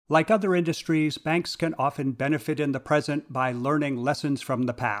Like other industries, banks can often benefit in the present by learning lessons from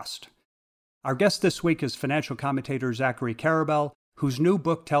the past. Our guest this week is financial commentator Zachary Karabell, whose new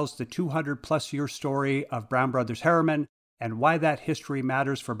book tells the 200-plus year story of Brown Brothers Harriman and why that history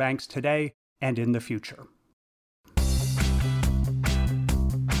matters for banks today and in the future.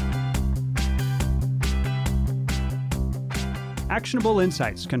 Actionable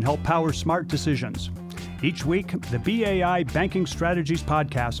insights can help power smart decisions. Each week, the BAI Banking Strategies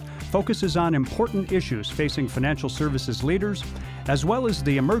podcast focuses on important issues facing financial services leaders, as well as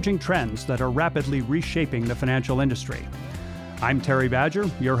the emerging trends that are rapidly reshaping the financial industry. I'm Terry Badger,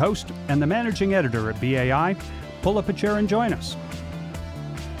 your host and the managing editor at BAI. Pull up a chair and join us.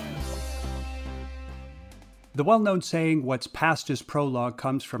 The well-known saying, "What's past is prologue,"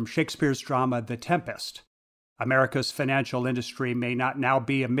 comes from Shakespeare's drama The Tempest. America's financial industry may not now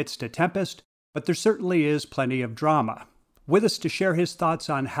be amidst a tempest, but there certainly is plenty of drama. With us to share his thoughts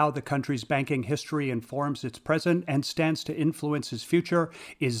on how the country's banking history informs its present and stands to influence its future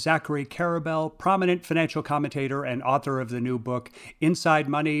is Zachary Karabell, prominent financial commentator and author of the new book, Inside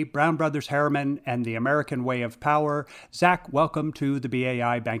Money, Brown Brothers Harriman, and the American Way of Power. Zach, welcome to the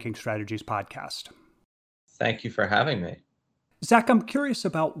BAI Banking Strategies podcast. Thank you for having me. Zach, I'm curious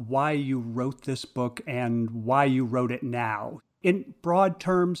about why you wrote this book and why you wrote it now. In broad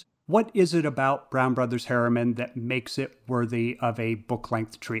terms, what is it about Brown Brothers Harriman that makes it worthy of a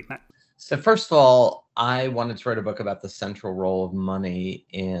book-length treatment? So first of all, I wanted to write a book about the central role of money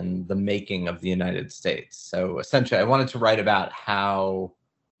in the making of the United States. So essentially, I wanted to write about how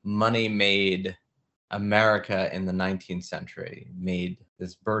money made America in the 19th century, made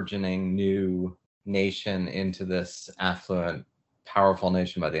this burgeoning new nation into this affluent, powerful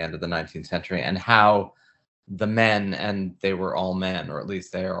nation by the end of the 19th century, and how the men, and they were all men, or at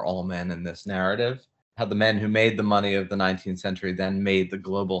least they are all men in this narrative, how the men who made the money of the 19th century then made the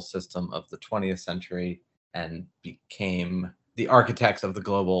global system of the 20th century and became the architects of the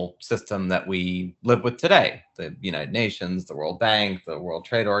global system that we live with today. The United Nations, the World Bank, the World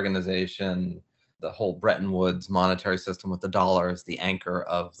Trade Organization, the whole Bretton Woods monetary system with the dollar as the anchor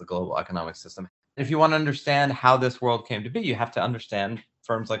of the global economic system. If you want to understand how this world came to be, you have to understand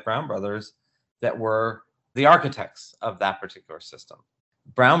firms like Brown Brothers that were the architects of that particular system.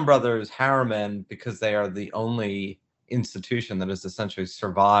 Brown Brothers Harriman, because they are the only institution that has essentially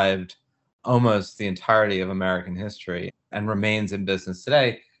survived almost the entirety of American history and remains in business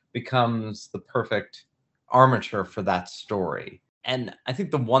today, becomes the perfect armature for that story. And I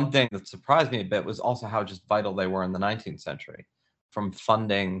think the one thing that surprised me a bit was also how just vital they were in the 19th century, from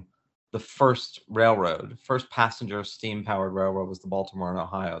funding the first railroad. First passenger steam-powered railroad was the Baltimore and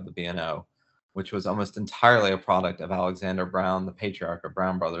Ohio, the B&O, which was almost entirely a product of Alexander Brown, the patriarch of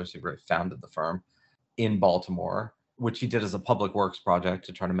Brown Brothers, who founded the firm in Baltimore, which he did as a public works project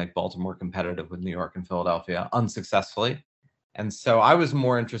to try to make Baltimore competitive with New York and Philadelphia, unsuccessfully. And so I was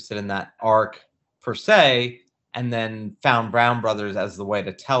more interested in that arc per se, and then found Brown Brothers as the way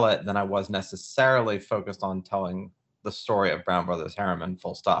to tell it than I was necessarily focused on telling the story of Brown Brothers Harriman,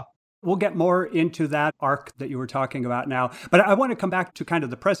 full stop. We'll get more into that arc that you were talking about now. But I want to come back to kind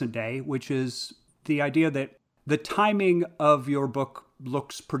of the present day, which is the idea that the timing of your book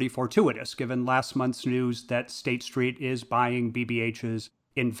looks pretty fortuitous, given last month's news that State Street is buying BBH's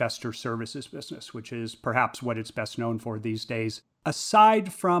investor services business, which is perhaps what it's best known for these days.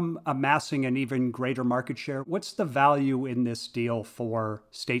 Aside from amassing an even greater market share, what's the value in this deal for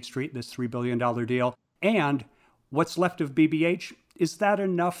State Street, this $3 billion deal? And what's left of BBH? Is that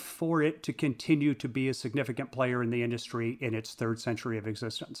enough for it to continue to be a significant player in the industry in its third century of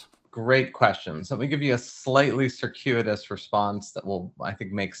existence? Great question. So let me give you a slightly circuitous response that will, I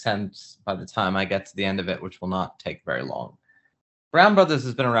think, make sense by the time I get to the end of it, which will not take very long. Brown Brothers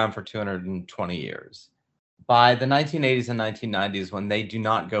has been around for 220 years. By the 1980s and 1990s, when they do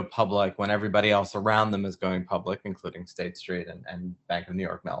not go public, when everybody else around them is going public, including State Street and Bank of New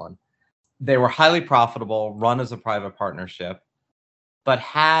York Mellon, they were highly profitable, run as a private partnership, but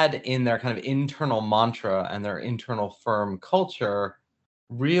had in their kind of internal mantra and their internal firm culture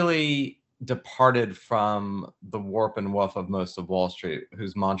really departed from the warp and woof of most of Wall Street,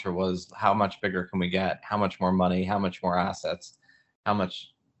 whose mantra was, how much bigger can we get? How much more money? How much more assets? How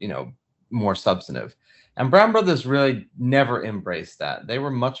much, more substantive? And Brown Brothers really never embraced that. They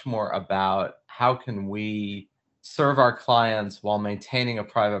were much more about how can we serve our clients while maintaining a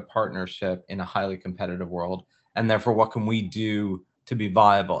private partnership in a highly competitive world, and therefore what can we do to be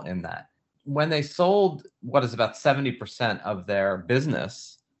viable in that. When they sold what is about 70% of their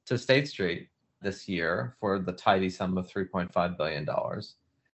business to State Street this year for the tidy sum of $3.5 billion,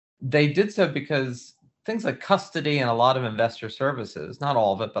 they did so because things like custody and a lot of investor services, not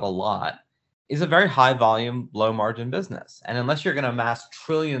all of it, but a lot, is a very high volume, low margin business. And unless you're going to amass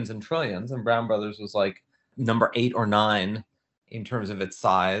trillions and trillions, and Brown Brothers was like number 8 or 9 in terms of its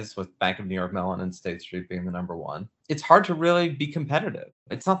size, with Bank of New York Mellon and State Street being the number 1, it's hard to really be competitive.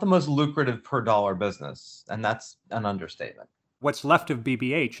 It's not the most lucrative per dollar business, and that's an understatement. What's left of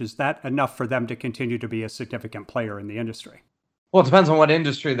BBH, is that enough for them to continue to be a significant player in the industry? Well, it depends on what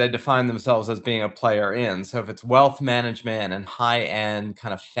industry they define themselves as being a player in. So if it's wealth management and high-end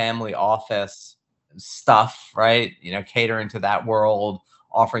kind of family office stuff, right? Catering to that world,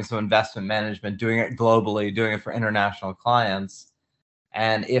 offering some investment management, doing it globally, doing it for international clients.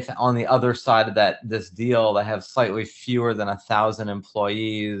 And if on the other side of this deal, they have slightly fewer than 1,000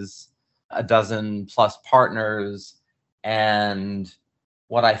 employees, a dozen plus partners, and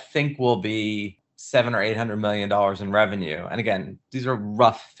what I think will be $700 or $800 million in revenue. And again, these are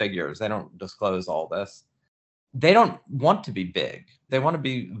rough figures. They don't disclose all this. They don't want to be big. They want to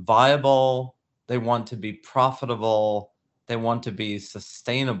be viable. They want to be profitable. They want to be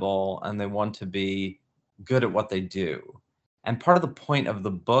sustainable, and they want to be good at what they do. And part of the point of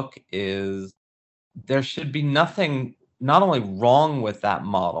the book is there should be nothing not only wrong with that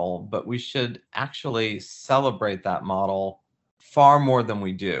model, but we should actually celebrate that model far more than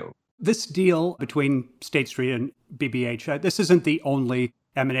we do. This deal between State Street and BBH, this isn't the only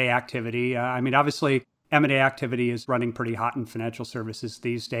M&A activity. Obviously, M&A activity is running pretty hot in financial services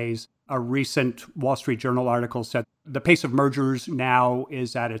these days. A recent Wall Street Journal article said the pace of mergers now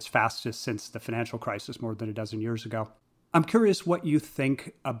is at its fastest since the financial crisis more than a dozen years ago. I'm curious what you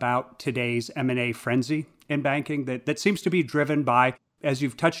think about today's M&A frenzy in banking that seems to be driven by, as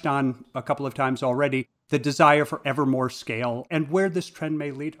you've touched on a couple of times already, the desire for ever more scale and where this trend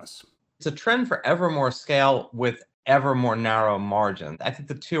may lead us. It's a trend for ever more scale with ever more narrow margins. I think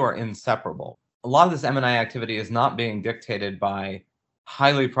the two are inseparable. A lot of this M&A activity is not being dictated by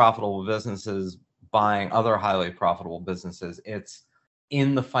highly profitable businesses buying other highly profitable businesses. It's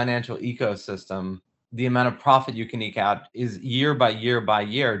in the financial ecosystem. The amount of profit you can eke out is year by year by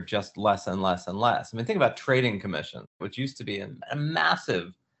year, just less and less and less. Think about trading commissions, which used to be a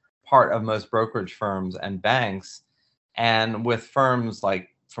massive part of most brokerage firms and banks. And with firms like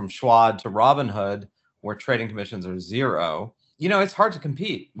from Schwab to Robinhood, where trading commissions are zero, it's hard to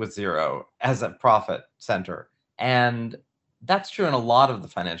compete with zero as a profit center. And that's true in a lot of the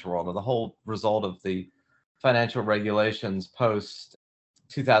financial world, or the whole result of the financial regulations post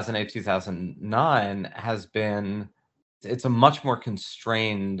 2008, 2009 has been, it's a much more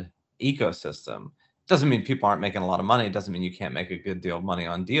constrained ecosystem. Doesn't mean people aren't making a lot of money. It doesn't mean you can't make a good deal of money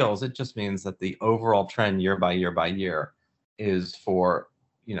on deals. It just means that the overall trend year by year by year is for,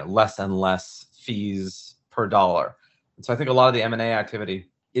 less and less fees per dollar. And so I think a lot of the M&A activity,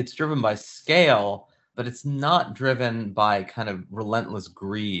 it's driven by scale, but it's not driven by kind of relentless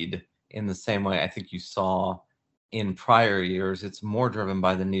greed in the same way I think you saw in prior years. It's more driven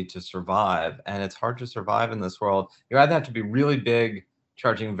by the need to survive. And it's hard to survive in this world. You either have to be really big,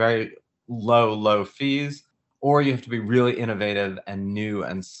 charging very low fees, or you have to be really innovative and new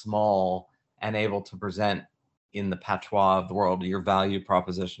and small and able to present in the patois of the world your value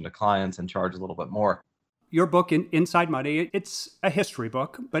proposition to clients and charge a little bit more. Your book, Inside Money, it's a history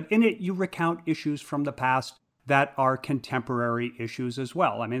book, but in it you recount issues from the past that are contemporary issues as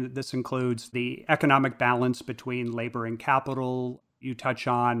well. This includes the economic balance between labor and capital. You touch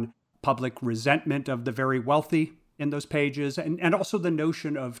on public resentment of the very wealthy in those pages, and also the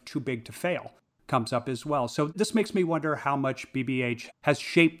notion of too big to fail comes up as well. So this makes me wonder how much BBH has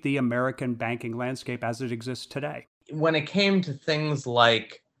shaped the American banking landscape as it exists today. When it came to things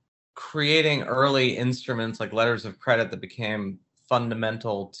like creating early instruments like letters of credit that became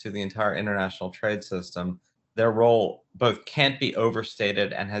fundamental to the entire international trade system, their role both can't be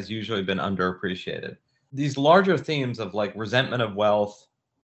overstated and has usually been underappreciated. These larger themes of like resentment of wealth,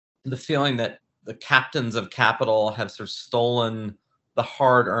 the feeling that the captains of capital have sort of stolen the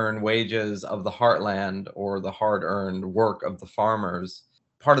hard-earned wages of the heartland or the hard-earned work of the farmers.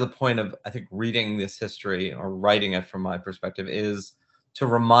 Part of the point of, I think, reading this history or writing it from my perspective is to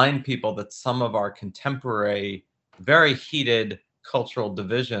remind people that some of our contemporary, very heated cultural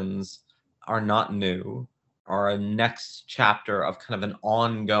divisions are not new, are a next chapter of kind of an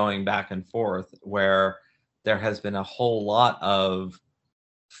ongoing back and forth where there has been a whole lot of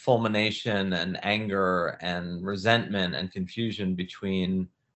fulmination and anger and resentment and confusion between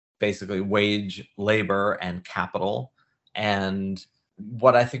basically wage labor and capital. And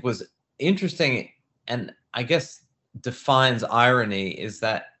what I think was interesting, and I guess defines irony, is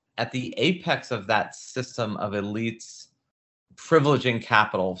that at the apex of that system of elites privileging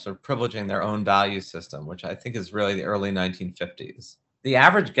capital, sort of privileging their own value system, which I think is really the early 1950s. The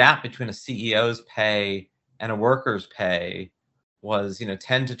average gap between a CEO's pay and a worker's pay was,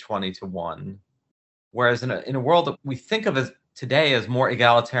 10 to 20 to 1. Whereas in a world that we think of as today as more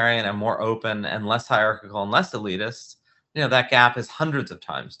egalitarian and more open and less hierarchical and less elitist, that gap is hundreds of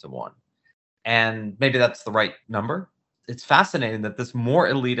times to 1. And maybe that's the right number. It's fascinating that this more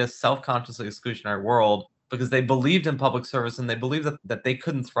elitist, self-consciously exclusionary world, because they believed in public service and they believed that they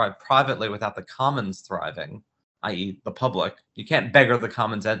couldn't thrive privately without the commons thriving, i.e. the public. You can't beggar the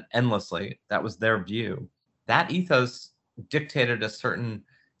commons endlessly. That was their view. That ethos dictated a certain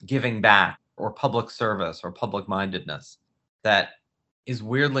giving back or public service or public mindedness that is,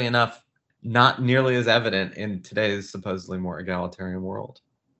 weirdly enough, not nearly as evident in today's supposedly more egalitarian world.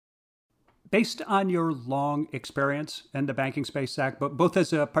 Based on your long experience in the banking space, Zach, but both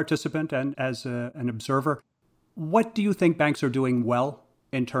as a participant and as an observer, what do you think banks are doing well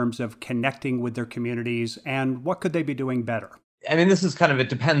in terms of connecting with their communities, and what could they be doing better? I mean, this is it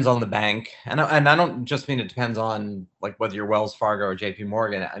depends on the bank. And I don't just mean it depends on like whether you're Wells Fargo or JP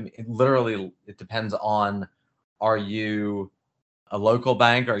Morgan. I mean, it depends on, are you a local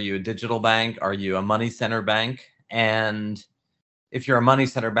bank? Are you a digital bank? Are you a money center bank? And if you're a money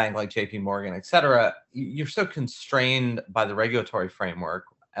center bank like JP Morgan, et cetera, you're so constrained by the regulatory framework,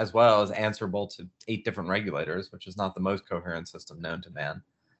 as well as answerable to 8 different regulators, which is not the most coherent system known to man,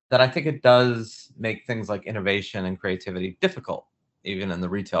 that I think it does make things like innovation and creativity difficult, even in the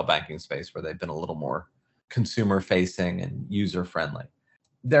retail banking space where they've been a little more consumer facing and user friendly.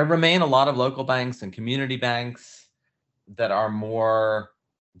 There remain a lot of local banks and community banks that are more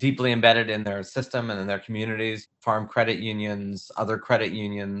deeply embedded in their system and in their communities, farm credit unions, other credit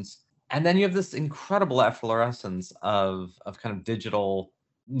unions. And then you have this incredible efflorescence of kind of digital,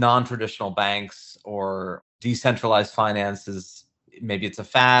 non-traditional banks or decentralized finances. Maybe it's a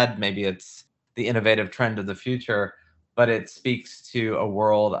fad, maybe it's the innovative trend of the future, but it speaks to a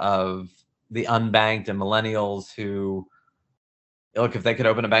world of the unbanked and millennials who, look, if they could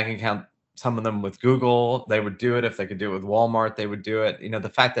open a bank account, some of them with Google, they would do it. If they could do it with Walmart, they would do it. The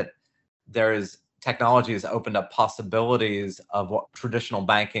fact that technology has opened up possibilities of what traditional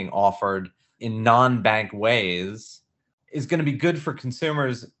banking offered in non-bank ways is going to be good for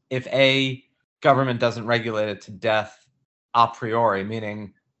consumers if government doesn't regulate it to death a priori,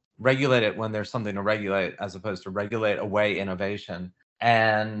 meaning regulate it when there's something to regulate as opposed to regulate away innovation.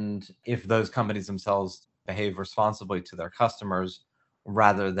 And if those companies themselves behave responsibly to their customers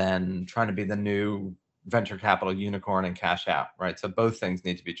rather than trying to be the new venture capital unicorn and cash out, right? So both things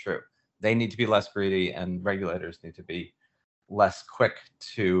need to be true. They need to be less greedy and regulators need to be less quick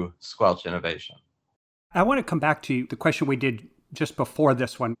to squelch innovation. I want to come back to the question we did just before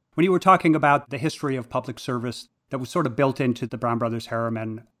this one. When you were talking about the history of public service that was sort of built into the Brown Brothers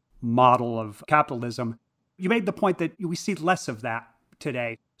Harriman model of capitalism, you made the point that we see less of that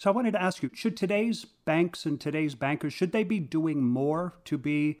today. So I wanted to ask you, should today's banks and today's bankers, should they be doing more to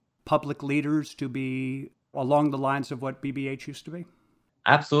be public leaders, to be along the lines of what BBH used to be?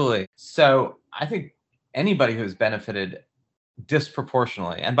 Absolutely. So I think anybody who's benefited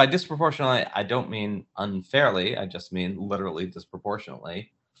disproportionately, and by disproportionately, I don't mean unfairly, I just mean literally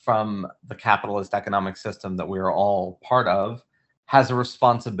disproportionately, from the capitalist economic system that we are all part of, has a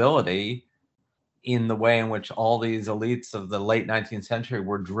responsibility in the way in which all these elites of the late 19th century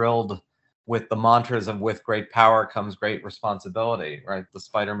were drilled with the mantras of "with great power comes great responsibility," right? The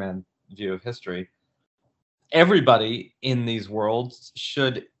Spider-Man view of history. Everybody in these worlds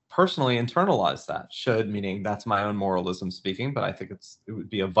should personally internalize that. Should, meaning that's my own moralism speaking, but I think it would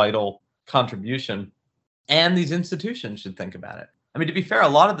be a vital contribution. And these institutions should think about it. I mean, to be fair, a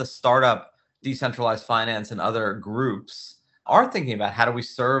lot of the startup, decentralized finance and other groups are thinking about how do we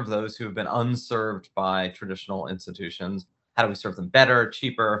serve those who have been unserved by traditional institutions? How do we serve them better,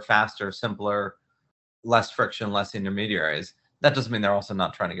 cheaper, faster, simpler, less friction, less intermediaries? That doesn't mean they're also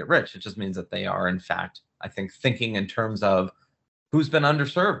not trying to get rich. It just means that they are, in fact, I think, thinking in terms of who's been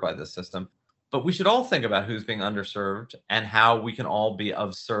underserved by this system. But we should all think about who's being underserved and how we can all be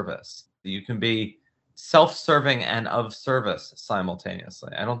of service. You can be self-serving and of service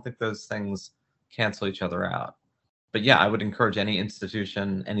simultaneously. I don't think those things cancel each other out. But yeah, I would encourage any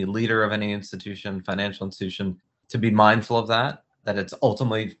institution, any leader of any institution, financial institution, to be mindful of that it's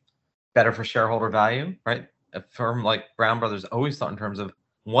ultimately better for shareholder value, right? A firm like Brown Brothers always thought in terms of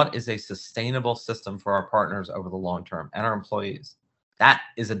what is a sustainable system for our partners over the long term and our employees. That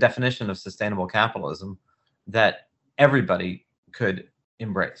is a definition of sustainable capitalism that everybody could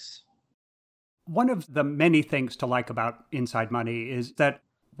embrace. One of the many things to like about Inside Money is that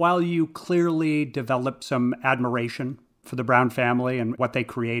while you clearly develop some admiration for the Brown family and what they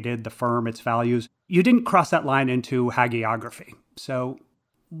created, the firm, its values. You didn't cross that line into hagiography. So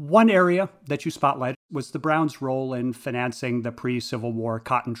one area that you spotlighted was the Browns' role in financing the pre-Civil War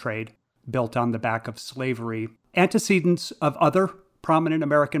cotton trade built on the back of slavery. Antecedents of other prominent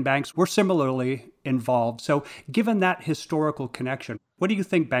American banks were similarly involved. So given that historical connection, what do you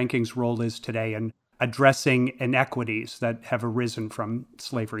think banking's role is today in addressing inequities that have arisen from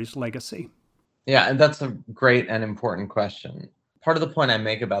slavery's legacy? Yeah, and that's a great and important question. Part of the point I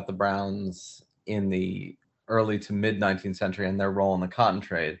make about the Browns in the early to mid 19th century and their role in the cotton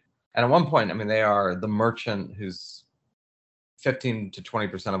trade. And at one point, I mean, they are the merchant who's 15 to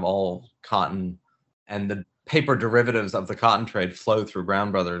 20% of all cotton, and the paper derivatives of the cotton trade flow through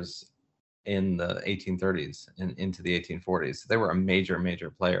Brown Brothers in the 1830s and into the 1840s. They were a major,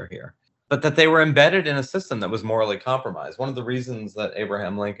 major player here. But that they were embedded in a system that was morally compromised. One of the reasons that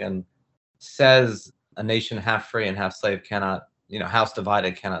Abraham Lincoln says a nation half free and half slave cannot, house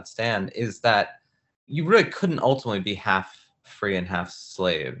divided cannot stand, is that you really couldn't ultimately be half free and half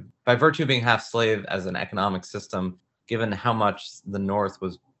slave. By virtue of being half slave as an economic system, given how much the North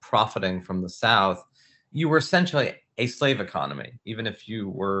was profiting from the South, you were essentially a slave economy, even if you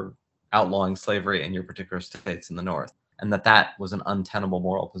were outlawing slavery in your particular states in the North, and that was an untenable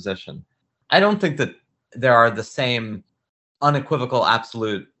moral position. I don't think that there are the same unequivocal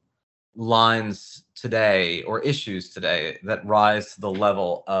absolute lines today or issues today that rise to the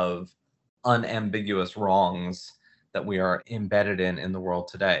level of unambiguous wrongs that we are embedded in the world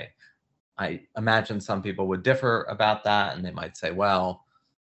today. I imagine some people would differ about that, and they might say, well,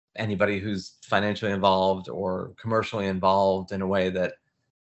 anybody who's financially involved or commercially involved in a way that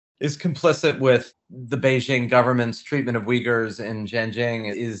is complicit with the Beijing government's treatment of Uyghurs in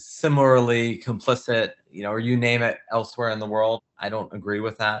Xinjiang is similarly complicit, or you name it, elsewhere in the world. I don't agree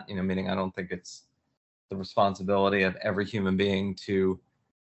with that, meaning I don't think it's the responsibility of every human being to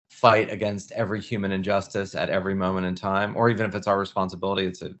fight against every human injustice at every moment in time, or even if it's our responsibility,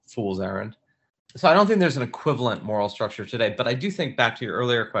 it's a fool's errand. So I don't think there's an equivalent moral structure today, but I do think, back to your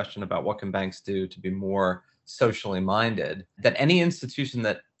earlier question about what can banks do to be more socially minded, that any institution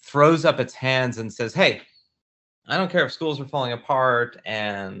that throws up its hands and says, hey, I don't care if schools are falling apart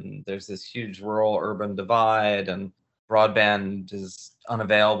and there's this huge rural urban divide and broadband is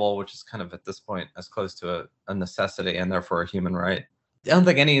unavailable, which is kind of at this point as close to a necessity and therefore a human right. I don't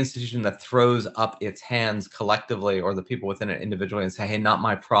think any institution that throws up its hands collectively or the people within it individually and say, hey, not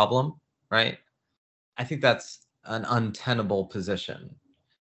my problem, right? I think that's an untenable position.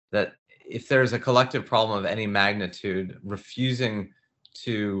 That if there's a collective problem of any magnitude, refusing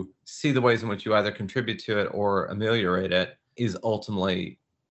to see the ways in which you either contribute to it or ameliorate it is ultimately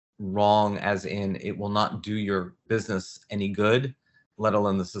wrong, as in it will not do your business any good, let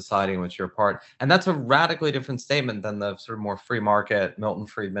alone the society in which you're a part. And that's a radically different statement than the sort of more free market, Milton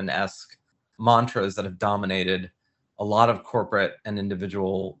Friedman-esque mantras that have dominated a lot of corporate and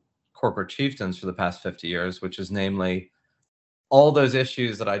individual corporate chieftains for the past 50 years, which is namely all those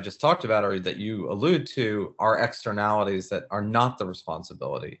issues that I just talked about or that you allude to are externalities that are not the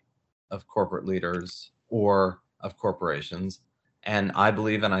responsibility of corporate leaders or of corporations. And I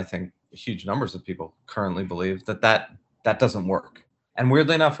believe, and I think huge numbers of people currently believe, that doesn't work. And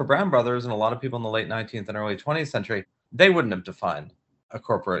weirdly enough, for Brown Brothers and a lot of people in the late 19th and early 20th century, they wouldn't have defined a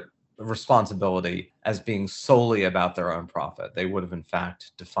corporate responsibility as being solely about their own profit. They would have, in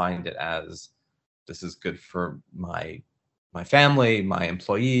fact, defined it as, this is good for my family, my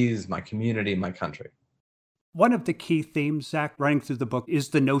employees, my community, my country. One of the key themes, Zach, running through the book is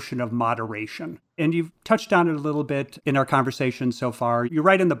the notion of moderation. And you've touched on it a little bit in our conversation so far. You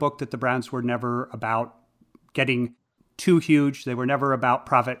write in the book that the Browns were never about getting too huge. They were never about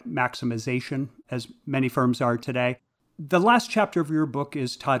profit maximization, as many firms are today. The last chapter of your book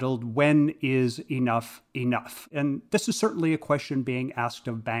is titled, When is Enough Enough? And this is certainly a question being asked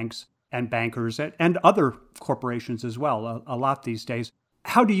of banks and bankers and other corporations as well, a lot these days.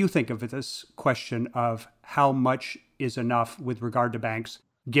 How do you think of this question of how much is enough with regard to banks,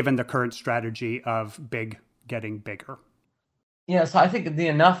 given the current strategy of big getting bigger? Yeah, so I think the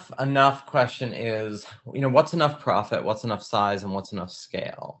enough question is, what's enough profit, what's enough size, and what's enough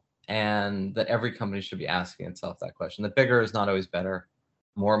scale? And that every company should be asking itself that question. That bigger is not always better.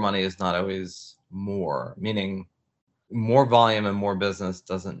 More money is not always more, meaning more volume and more business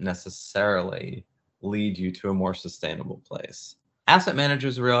doesn't necessarily lead you to a more sustainable place. Asset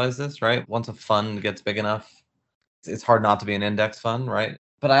managers realize this, right? Once a fund gets big enough, it's hard not to be an index fund, right?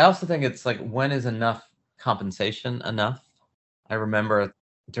 But I also think it's like, when is enough compensation enough? I remember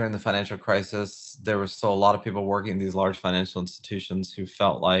during the financial crisis, there was still a lot of people working in these large financial institutions who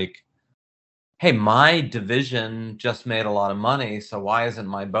felt like hey, my division just made a lot of money, so why isn't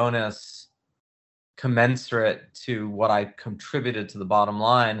my bonus commensurate to what I contributed to the bottom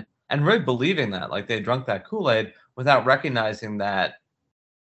line? And really believing that, like they drunk that Kool-Aid without recognizing that,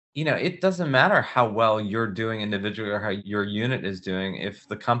 it doesn't matter how well you're doing individually or how your unit is doing if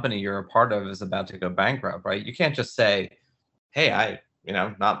the company you're a part of is about to go bankrupt, right? You can't just say, hey,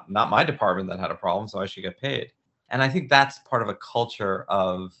 not my department that had a problem, so I should get paid. And I think that's part of a culture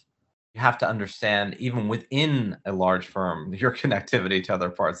of, you have to understand, even within a large firm, your connectivity to other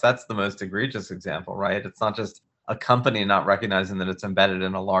parts. That's the most egregious example, right? It's not just a company not recognizing that it's embedded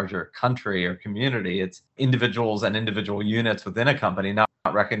in a larger country or community. It's individuals and individual units within a company not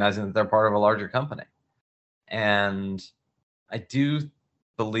recognizing that they're part of a larger company. And I do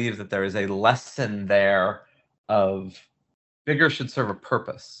believe that there is a lesson there of bigger should serve a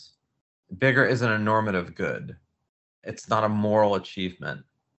purpose. Bigger isn't a normative good. It's not a moral achievement.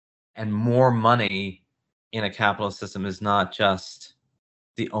 And more money in a capitalist system is not just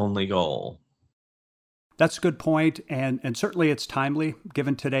the only goal. That's a good point, and certainly it's timely,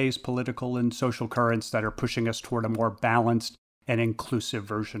 given today's political and social currents that are pushing us toward a more balanced and inclusive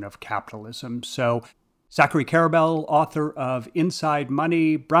version of capitalism. So, Zachary Karabell, author of Inside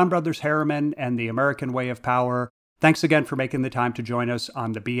Money, Brown Brothers Harriman, and The American Way of Power, thanks again for making the time to join us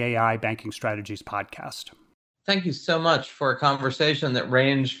on the BAI Banking Strategies podcast. Thank you so much for a conversation that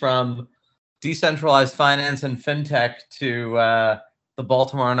ranged from decentralized finance and fintech to the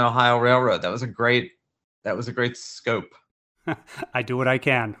Baltimore and Ohio Railroad. That was a great scope. I do what I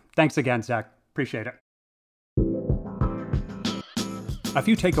can. Thanks again, Zach. Appreciate it. A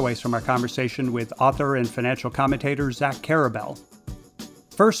few takeaways from our conversation with author and financial commentator Zach Karabell.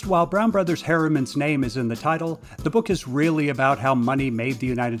 First, while Brown Brothers Harriman's name is in the title, the book is really about how money made the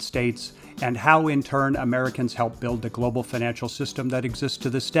United States and how, in turn, Americans helped build the global financial system that exists to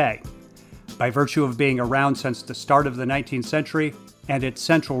this day. By virtue of being around since the start of the 19th century and its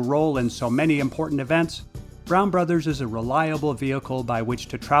central role in so many important events, Brown Brothers is a reliable vehicle by which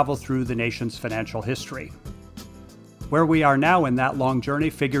to travel through the nation's financial history. Where we are now in that long journey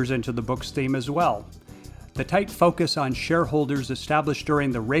figures into the book's theme as well. The tight focus on shareholders established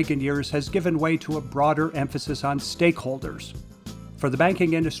during the Reagan years has given way to a broader emphasis on stakeholders. For the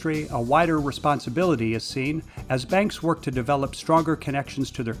banking industry, a wider responsibility is seen as banks work to develop stronger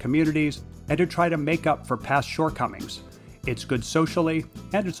connections to their communities and to try to make up for past shortcomings. It's good socially,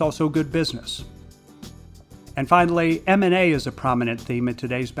 and it's also good business. And finally, M&A is a prominent theme in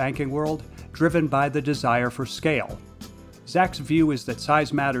today's banking world, driven by the desire for scale. Zach's view is that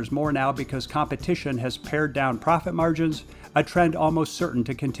size matters more now because competition has pared down profit margins, a trend almost certain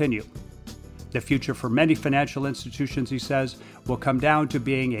to continue. The future for many financial institutions, he says, will come down to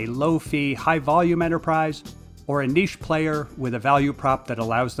being a low-fee, high-volume enterprise or a niche player with a value prop that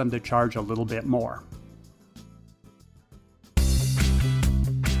allows them to charge a little bit more.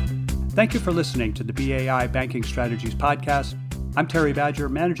 Thank you for listening to the BAI Banking Strategies podcast. I'm Terry Badger,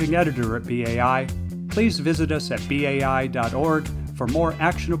 Managing Editor at BAI. Please visit us at bai.org for more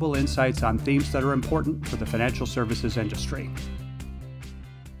actionable insights on themes that are important for the financial services industry.